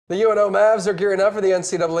The UNO Mavs are gearing up for the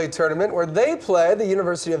NCAA Tournament, where they play the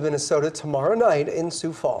University of Minnesota tomorrow night in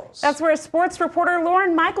Sioux Falls. That's where sports reporter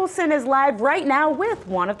Lauren Michelson is live right now with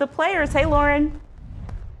one of the players. Hey, Lauren.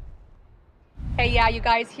 Hey, yeah, you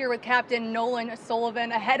guys here with Captain Nolan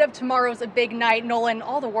Sullivan ahead of tomorrow's big night. Nolan,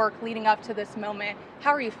 all the work leading up to this moment.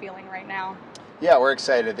 How are you feeling right now? Yeah, we're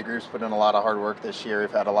excited. The group's put in a lot of hard work this year.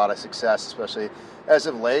 We've had a lot of success, especially as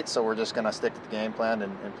of late, so we're just going to stick to the game plan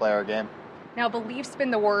and play our game. Now, belief's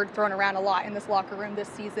been the word thrown around a lot in this locker room this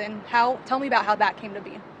season. Tell me about how that came to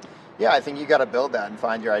be. Yeah, I think you got to build that and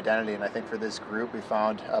find your identity, and I think for this group we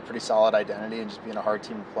found a pretty solid identity and just being a hard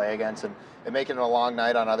team to play against and making it a long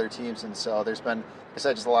night on other teams. And so there's been, like I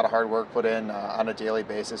said, just a lot of hard work put in on a daily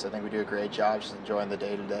basis. I think we do a great job just enjoying the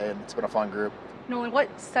day-to-day, and it's been a fun group. Nolan, what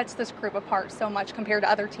sets this group apart so much compared to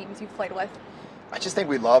other teams you've played with? I just think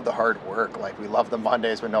we love the hard work. Like, we love the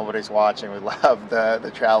Mondays when nobody's watching. We love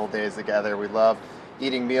the travel days together. We love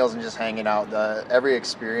eating meals and just hanging out. Every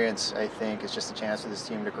experience, I think, is just a chance for this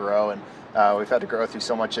team to grow. And we've had to grow through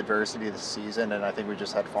so much adversity this season, and I think we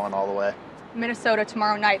just had fun all the way. Minnesota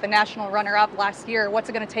tomorrow night, the national runner-up last year. What's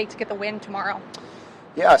it going to take to get the win tomorrow?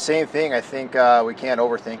 Yeah, same thing. I think we can't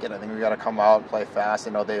overthink it. I think we got to come out and play fast.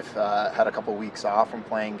 I know they've had a couple weeks off from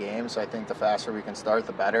playing games, so I think the faster we can start,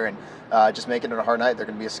 the better. And just making it a hard night. They're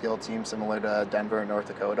going to be a skilled team similar to Denver and North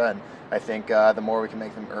Dakota, and I think the more we can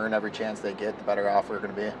make them earn every chance they get, the better off we're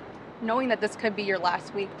going to be. Knowing that this could be your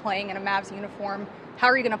last week playing in a Mavs uniform, how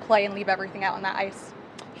are you going to play and leave everything out on that ice?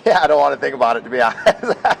 Yeah, I don't want to think about it, to be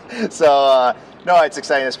honest. So, no, it's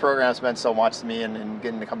exciting. This program's meant so much to me, and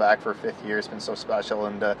getting to come back for a fifth year has been so special.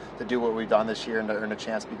 And to do what we've done this year and to earn a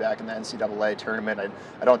chance to be back in the NCAA tournament,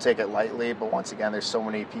 I don't take it lightly. But once again, there's so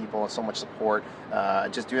many people and so much support,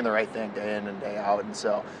 just doing the right thing day in and day out. And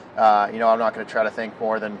so, I'm not going to try to think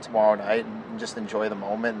more than tomorrow night and just enjoy the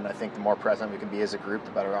moment. And I think the more present we can be as a group,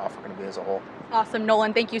 the better off we're going to be as a whole. Awesome,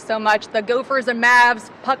 Nolan. Thank you so much. The Gophers and Mavs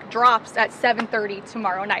puck drops at 7:30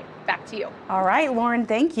 tomorrow night. Back to you. All right, Lauren,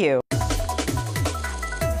 thank you.